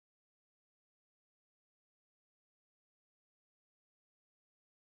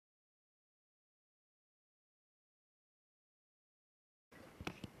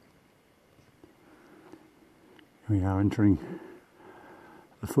We are entering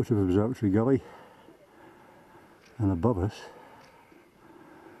the foot of Observatory Gully, and above us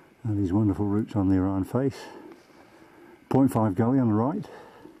are these wonderful routes on the Orion Face. 0.5 Gully on the right.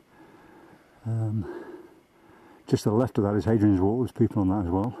 Just to the left of that is Hadrian's Wall, there's people on that as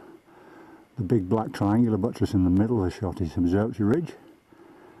well. The big black triangular buttress in the middle of the shot is Observatory Ridge.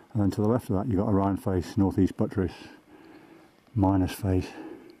 And then to the left of that you've got Orion Face, northeast buttress, minus face.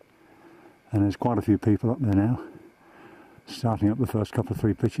 And there's quite a few people up there now, starting up the first couple of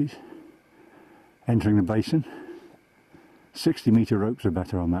 3 pitches, entering the basin. 60-metre ropes are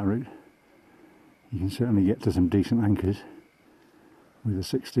better on that route. You can certainly get to some decent anchors with a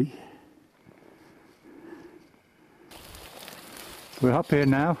 60. We're up here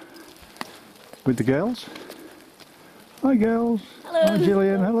now with the girls. Hi girls. Hello. Hi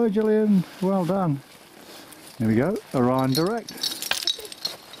Gillian. Hello Gillian. Well done. Here we go. Orion Direct.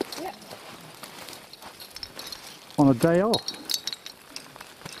 Yeah. On a day off.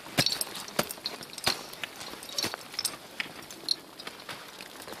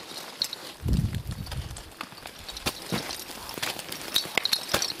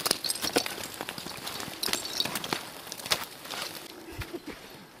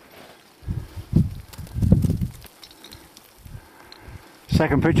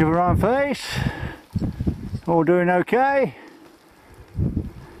 Second picture of Orion Face. All doing okay.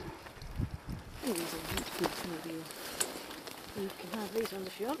 You can have these on the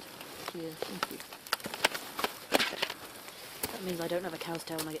shot. Yeah, thank you. That means I don't have a cow's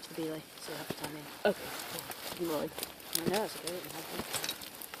tail when I get to the belay, so I have to tie me in. Okay, cool. You mind? I know, it's okay, I can have them.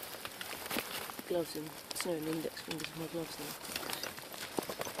 Gloves and snow and index fingers with my gloves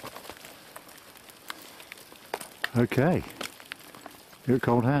now. Okay. You got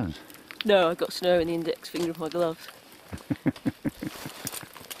cold hands? No, I've got snow in the index finger of my gloves.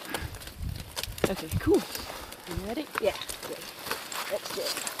 Okay, cool. You ready? Yeah, good. Let's do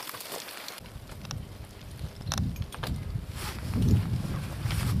it.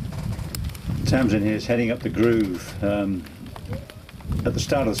 Tamsin here is heading up the groove at the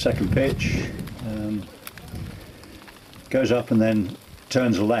start of the second pitch. Goes up and then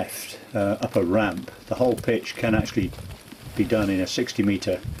turns left up a ramp. The whole pitch can actually be done in a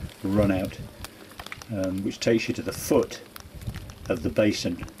 60-metre run out, which takes you to the foot of the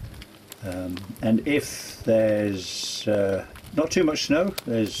basin. And if there's not too much snow,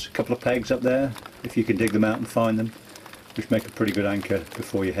 there's a couple of pegs up there, if you can dig them out and find them, which make a pretty good anchor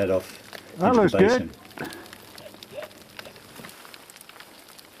before you head off into the basin. Good.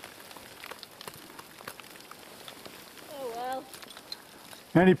 Oh well.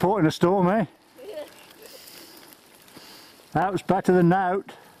 Any port in a storm, eh? Yeah. Out's better than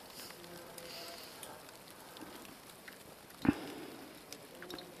out.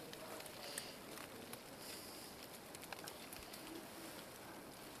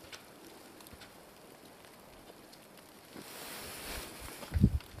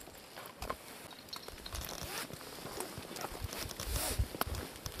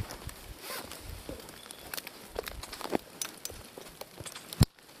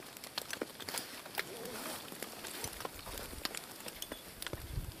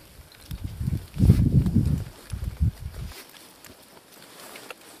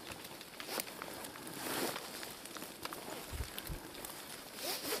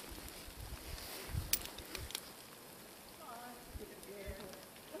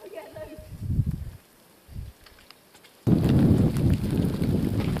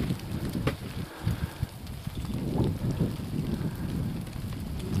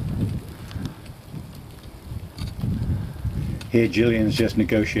 Here Gillian's just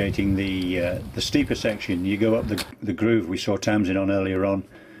negotiating the steeper section. You go up the groove we saw Tamsin on earlier on,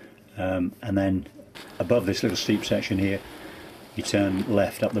 and then above this little steep section here you turn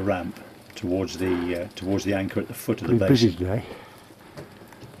left up the ramp towards the anchor at the foot of the basin. Busy day.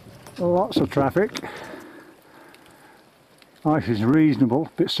 Lots of traffic. Ice is reasonable,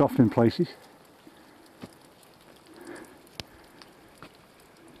 a bit soft in places.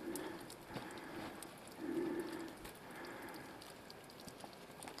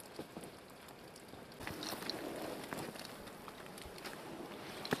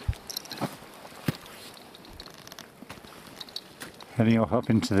 Heading off up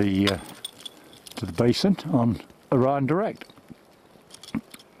into the basin on Orion Direct.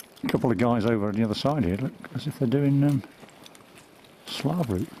 A couple of guys over on the other side here look as if they're doing Slav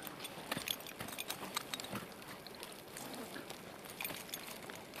route.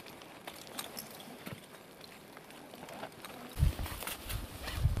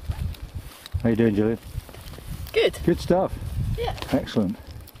 How you doing, Gillian? Good. Good stuff. Yeah. Excellent.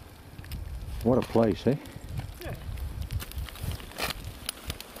 What a place, eh? Yeah.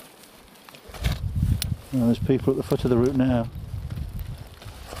 Well, there's people at the foot of the route now,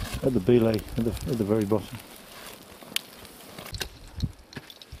 at the belay, at the very bottom.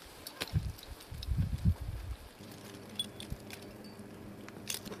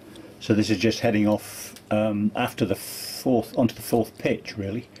 So this is just heading off after the onto the fourth pitch,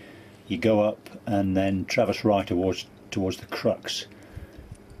 really. You go up and then traverse right towards the crux.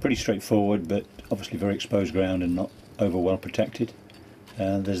 Pretty straightforward, but obviously very exposed ground and not over well protected.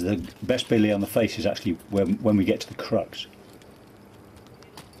 There's the best belay on the face is actually when we get to the crux.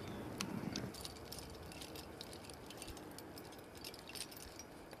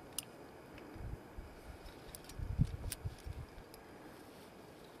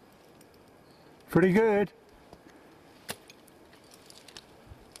 Pretty good.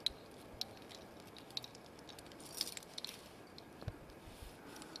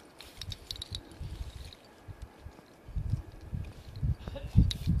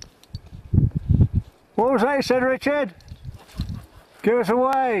 What was that you said, Richard? Give us a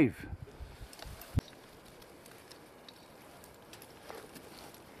wave.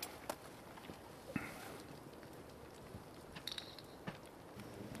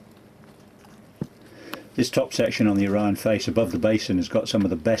 This top section on the Orion Face above the basin has got some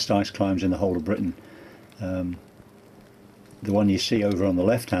of the best ice climbs in the whole of Britain. The one you see over on the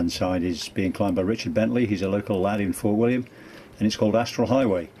left hand side is being climbed by Richard Bentley. He's a local lad in Fort William, and it's called Astral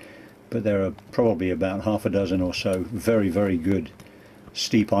Highway. But there are probably about half a dozen or so very, very good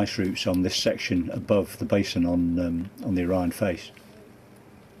steep ice routes on this section above the basin on the Orion Face.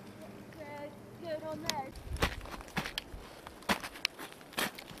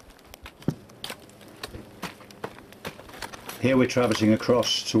 Here we're traversing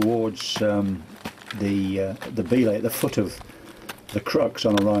across towards the belay at the foot of the crux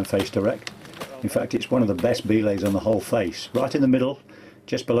on Orion Face Direct. In fact, it's one of the best belays on the whole face. Right in the middle,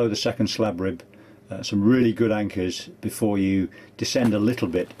 just below the second slab rib, some really good anchors before you descend a little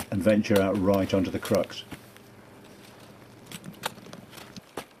bit and venture out right onto the crux.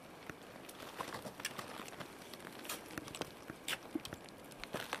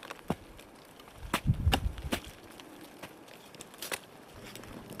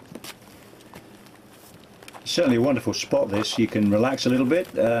 Certainly a wonderful spot this. You can relax a little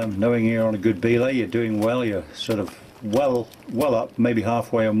bit, knowing you're on a good belay, you're doing well, you're sort of well up, maybe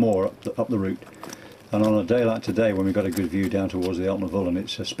halfway or more up the route. And on a day like today, when we've got a good view down towards the Alton of Ullen,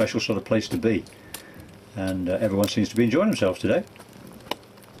 it's a special sort of place to be. And everyone seems to be enjoying themselves today.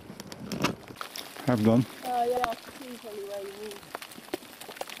 Have gone. Oh yeah, I can see probably where you mean.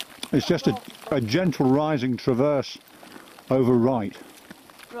 It's just a gentle rising traverse over right.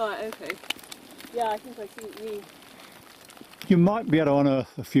 Right, okay. Yeah, I think I see what you mean. You might be able to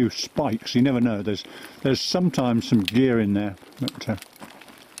unearth a few spikes, you never know. There's sometimes some gear in there. But, Okay.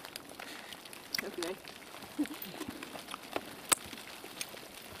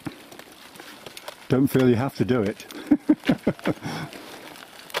 don't feel you have to do it.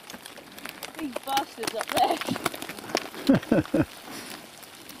 These bastards up there.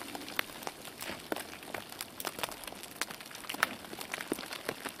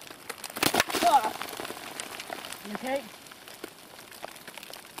 Okay.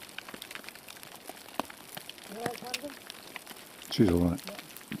 You alright, Brandon? She's alright.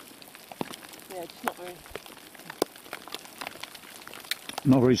 Yeah, just not very...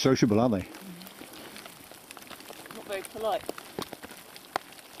 Not very sociable, are they? Not very polite.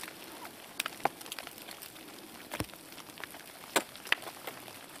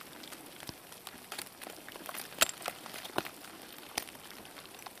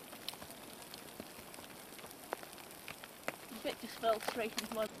 The bit just fell straight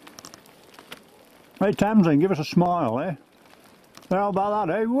into my... Hey Tamsin, give us a smile, eh? How about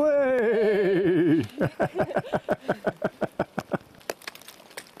that, eh? Way!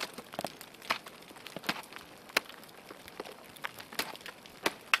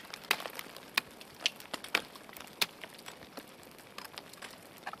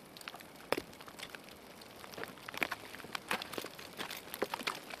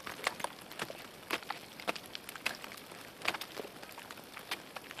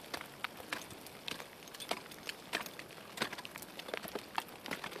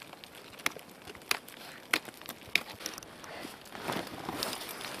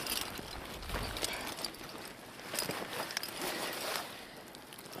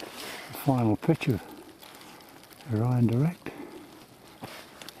 Final pitch of Orion Direct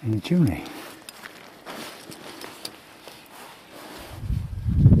in the chimney.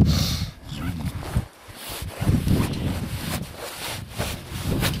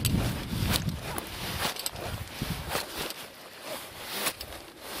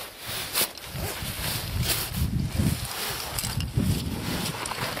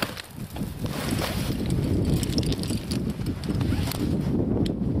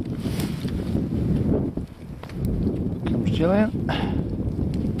 Gillian.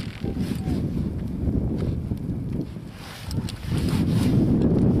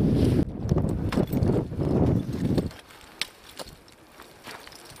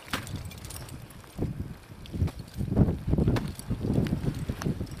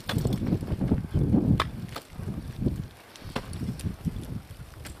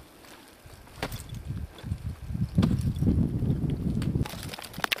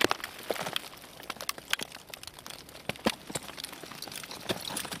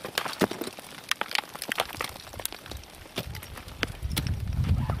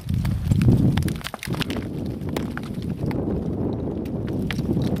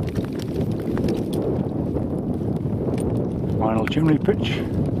 Final chimney pitch,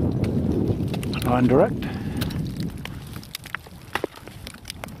 line direct.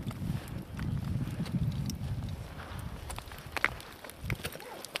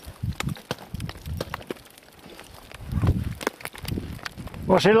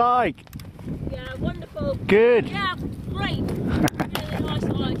 What's it like? Yeah, wonderful. Good. Yeah, great. Really nice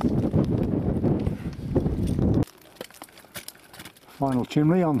ice. Final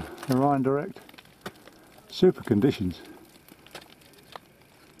chimney on Orion Direct. Super conditions.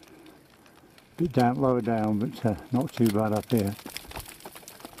 Bit down, lower down, but not too bad up here.